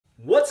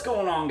What's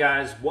going on,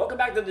 guys? Welcome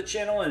back to the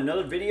channel and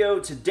another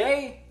video.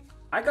 Today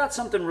I got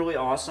something really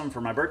awesome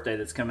for my birthday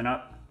that's coming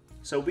up.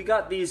 So we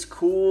got these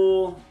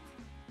cool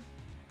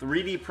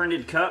 3D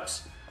printed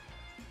cups.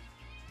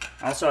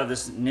 I also have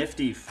this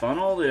nifty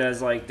funnel that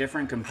has like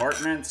different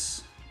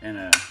compartments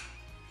and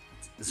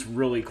this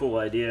really cool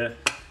idea.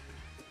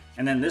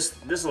 And then this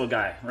little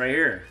guy right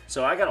here.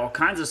 So I got all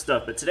kinds of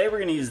stuff, but today we're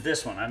gonna use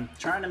this one. I'm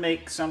trying to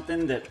make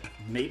something that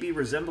maybe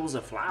resembles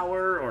a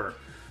flower or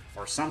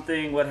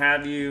something, what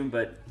have you.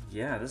 But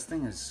yeah, this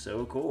thing is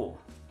so cool.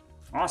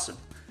 Awesome.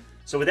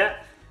 So with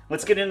that,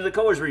 let's get into the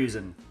colors we're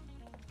using.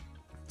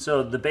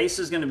 So the base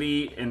is gonna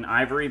be an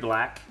ivory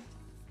black.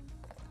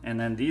 And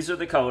then these are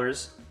the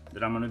colors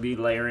that I'm gonna be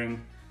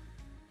layering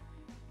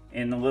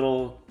in the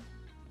little,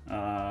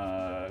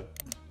 I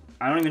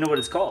don't even know what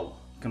it's called.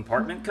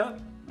 Compartment cup,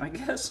 I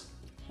guess.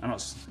 I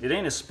don't. It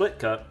ain't a split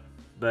cup,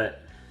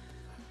 but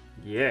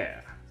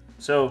yeah.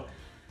 So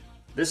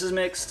this is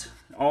mixed.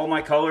 All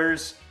my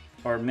colors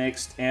are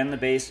mixed, and the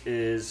base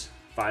is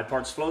 5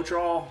 parts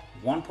Floetrol,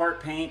 1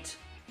 part paint.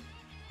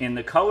 In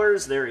the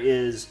colors, there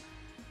is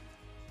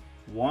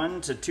 1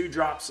 to 2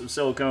 drops of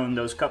silicone.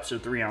 Those cups are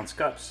 3-ounce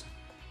cups.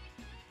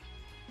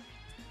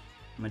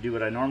 I'm gonna do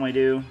what I normally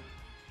do.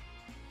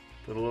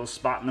 Put a little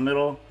spot in the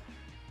middle,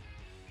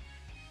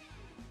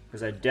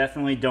 because I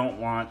definitely don't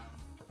want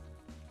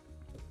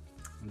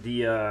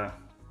the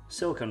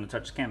silicone to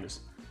touch the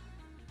canvas.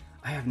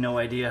 I have no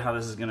idea how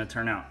this is gonna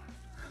turn out.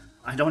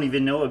 I don't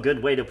even know a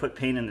good way to put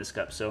paint in this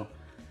cup, so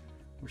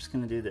we're just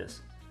gonna do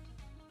this.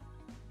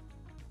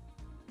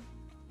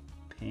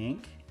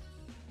 Pink.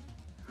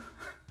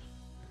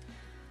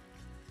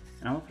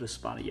 And I'm gonna put a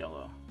spot of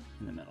yellow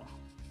in the middle.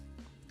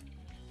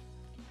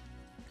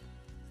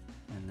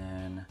 And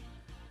then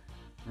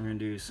we're gonna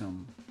do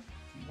some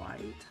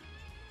white.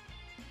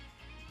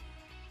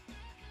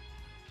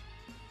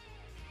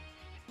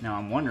 Now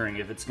I'm wondering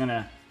if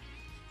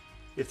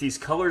if these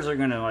colors are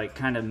gonna like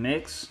kind of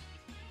mix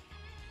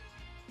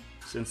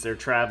since they're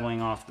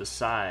traveling off the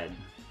side.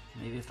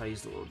 Maybe if I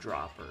used a little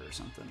dropper or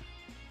something.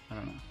 I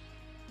don't know.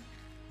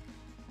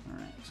 All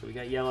right, so we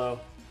got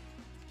yellow.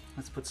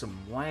 Let's put some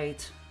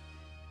white.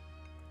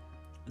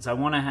 Because I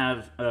want to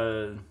have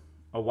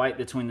a white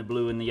between the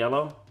blue and the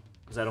yellow,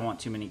 because I don't want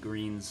too many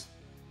greens.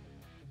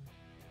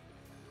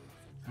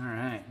 All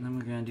right, and then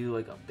we're gonna do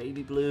like a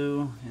baby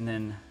blue, and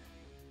then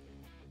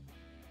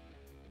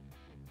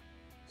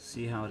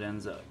see how it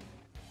ends up.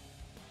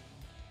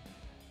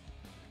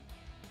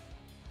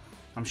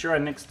 I'm sure I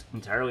mixed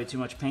entirely too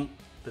much paint,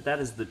 but that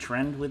is the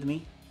trend with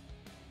me.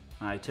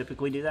 I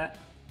typically do that.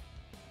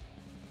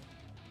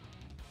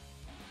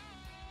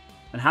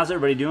 And how's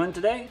everybody doing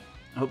today?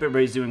 I hope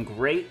everybody's doing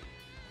great.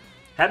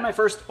 Had my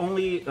first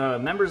only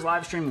members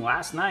live stream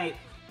last night.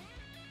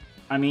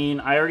 I mean,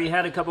 I already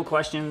had a couple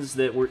questions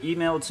that were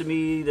emailed to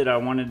me that I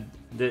wanted,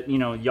 that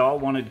y'all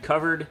wanted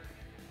covered.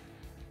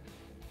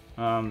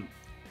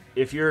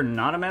 If you're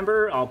not a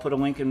member, I'll put a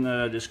link in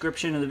the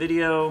description of the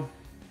video.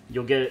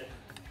 You'll get,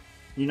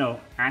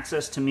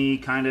 access to me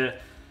kind of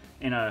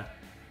in a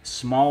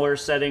smaller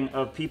setting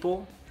of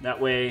people. That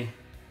way,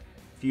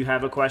 if you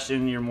have a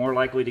question, you're more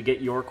likely to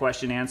get your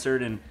question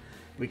answered, and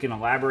we can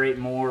elaborate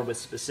more with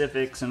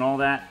specifics and all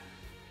that.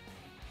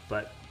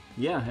 But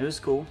yeah, it was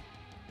cool.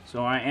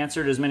 So I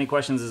answered as many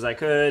questions as I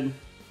could,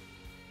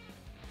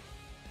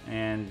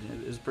 and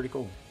it was pretty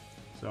cool.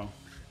 So,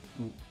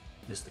 ooh,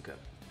 missed the cup.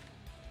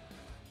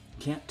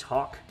 Can't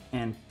talk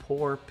and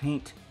pour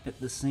paint at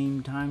the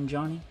same time,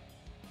 Johnny?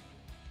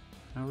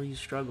 How are you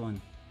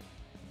struggling?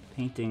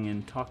 Painting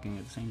and talking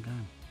at the same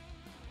time.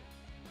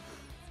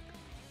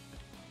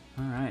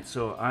 Alright,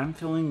 so I'm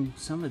filling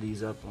some of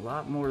these up a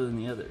lot more than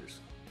the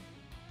others.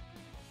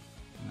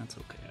 And that's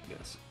okay, I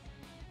guess.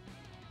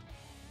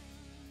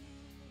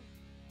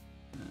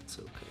 That's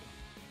okay.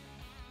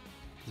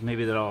 Because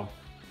maybe that'll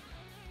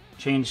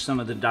change some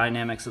of the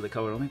dynamics of the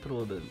color. Let me put a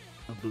little bit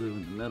of blue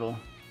in the middle.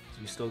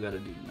 We still got to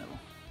do the middle.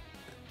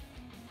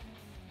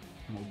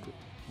 And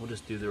we'll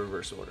just do the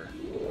reverse order.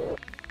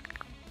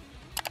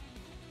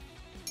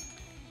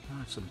 I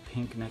have some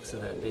pink next to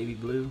that baby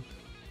blue.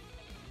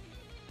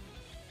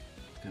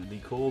 It's gonna be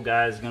cool,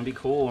 guys. It's gonna be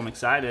cool. I'm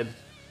excited.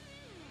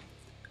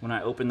 When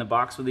I opened the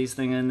box with these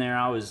things in there,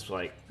 I was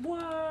like,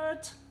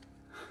 what?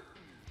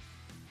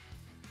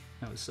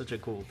 That was such a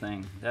cool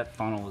thing. That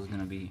funnel is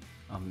gonna be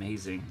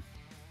amazing.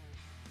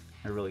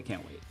 I really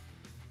can't wait.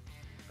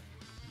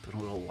 Put a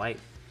little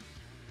white.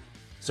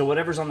 So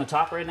whatever's on the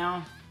top right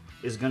now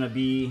is gonna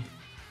be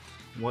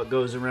what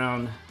goes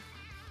around.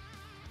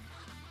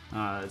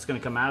 It's gonna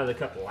come out of the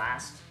cup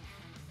last.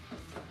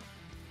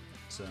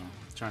 So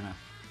trying to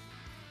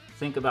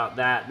think about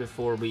that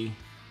before we,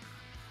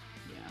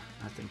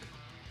 I think.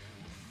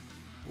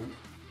 Ooh,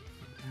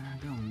 there I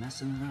go,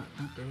 messing it up.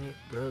 What the heck,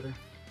 brother?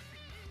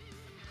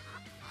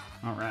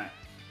 All right,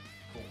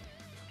 cool.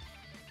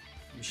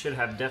 You should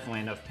have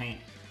definitely enough paint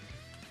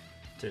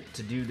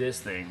to do this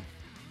thing.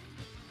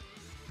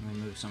 Let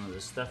me move some of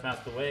this stuff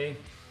out the way.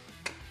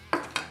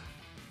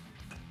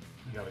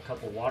 I got a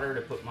cup of water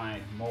to put my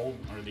mold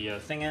or the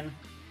thing in.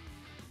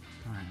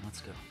 All right,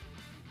 let's go.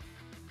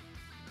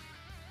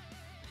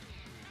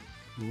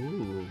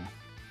 Ooh.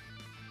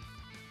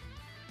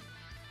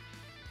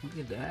 Look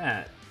at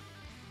that.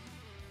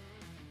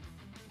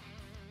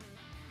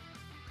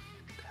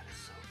 That is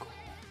so cool.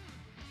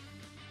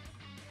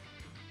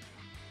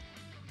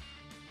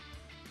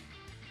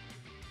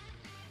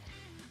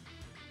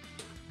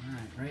 All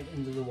right, right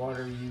into the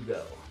water you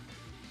go.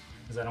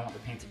 Because I don't want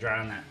the paint to dry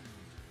on that.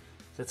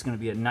 That's gonna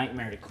be a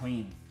nightmare to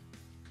clean.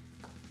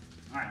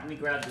 All right, let me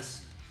grab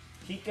this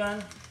heat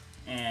gun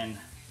and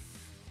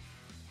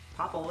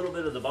pop a little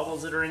bit of the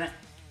bubbles that are in it.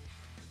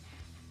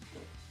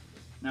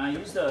 Now I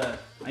used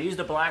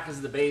a black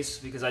as the base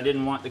because I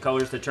didn't want the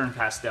colors to turn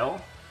pastel,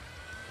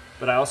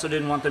 but I also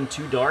didn't want them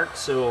too dark,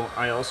 so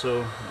I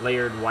also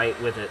layered white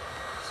with it.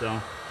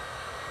 So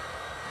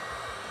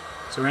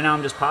right now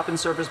I'm just popping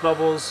surface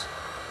bubbles,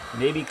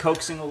 maybe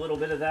coaxing a little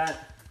bit of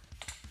that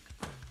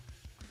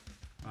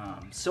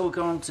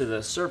silicone to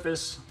the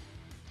surface.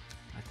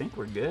 I think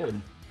we're good.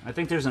 I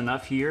think there's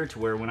enough here to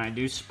where when I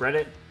do spread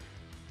it,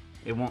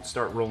 it won't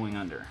start rolling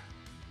under.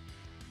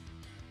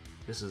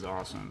 This is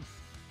awesome.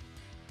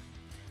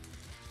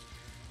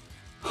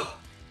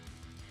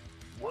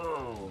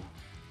 Whoa.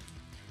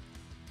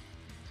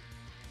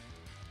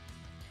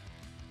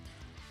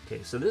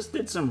 Okay, so this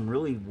did some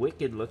really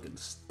wicked looking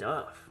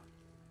stuff.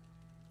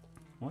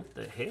 What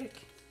the heck?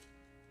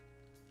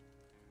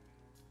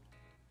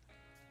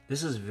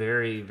 This is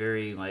very,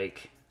 very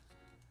like,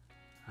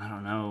 I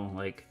don't know,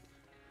 like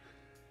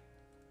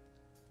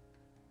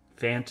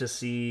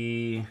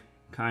fantasy,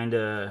 kind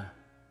of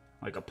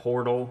like a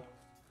portal.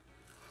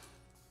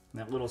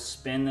 That little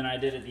spin that I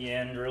did at the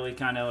end really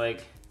kind of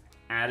like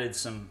added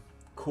some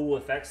cool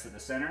effects to the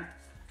center.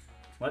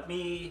 Let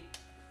me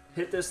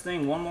hit this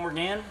thing one more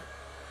again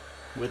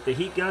with the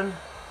heat gun.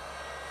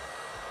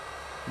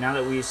 Now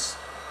that we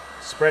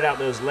spread out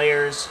those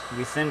layers,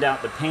 we thinned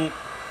out the paint.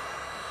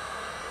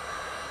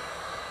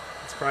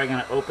 It's probably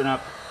gonna open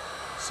up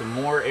some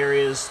more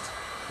areas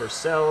for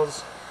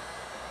cells.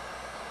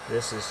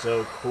 This is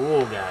so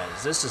cool,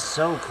 guys. This is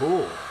so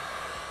cool.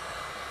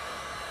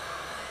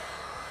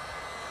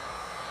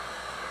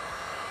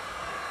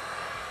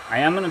 I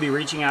am going to be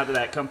reaching out to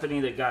that company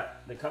that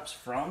got the cups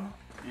from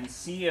and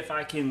see if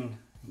I can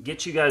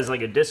get you guys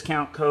like a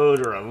discount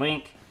code or a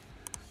link.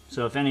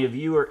 So if any of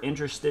you are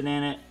interested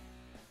in it,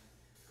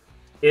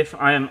 if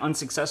I am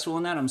unsuccessful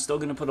in that, I'm still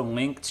going to put a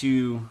link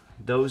to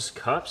those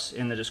cups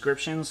in the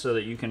description so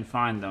that you can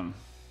find them.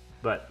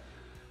 But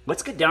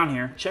let's get down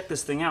here, check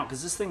this thing out,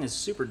 because this thing is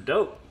super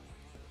dope.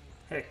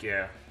 Heck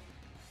yeah.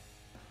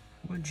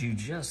 Would you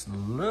just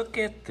look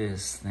at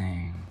this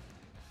thing?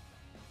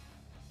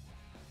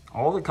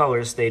 All the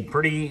colors stayed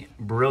pretty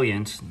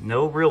brilliant.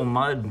 No real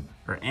mud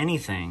or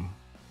anything.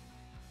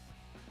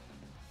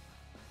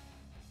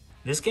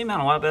 This came out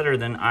a lot better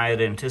than I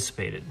had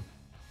anticipated.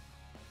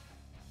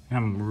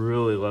 I'm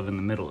really loving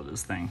the middle of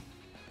this thing.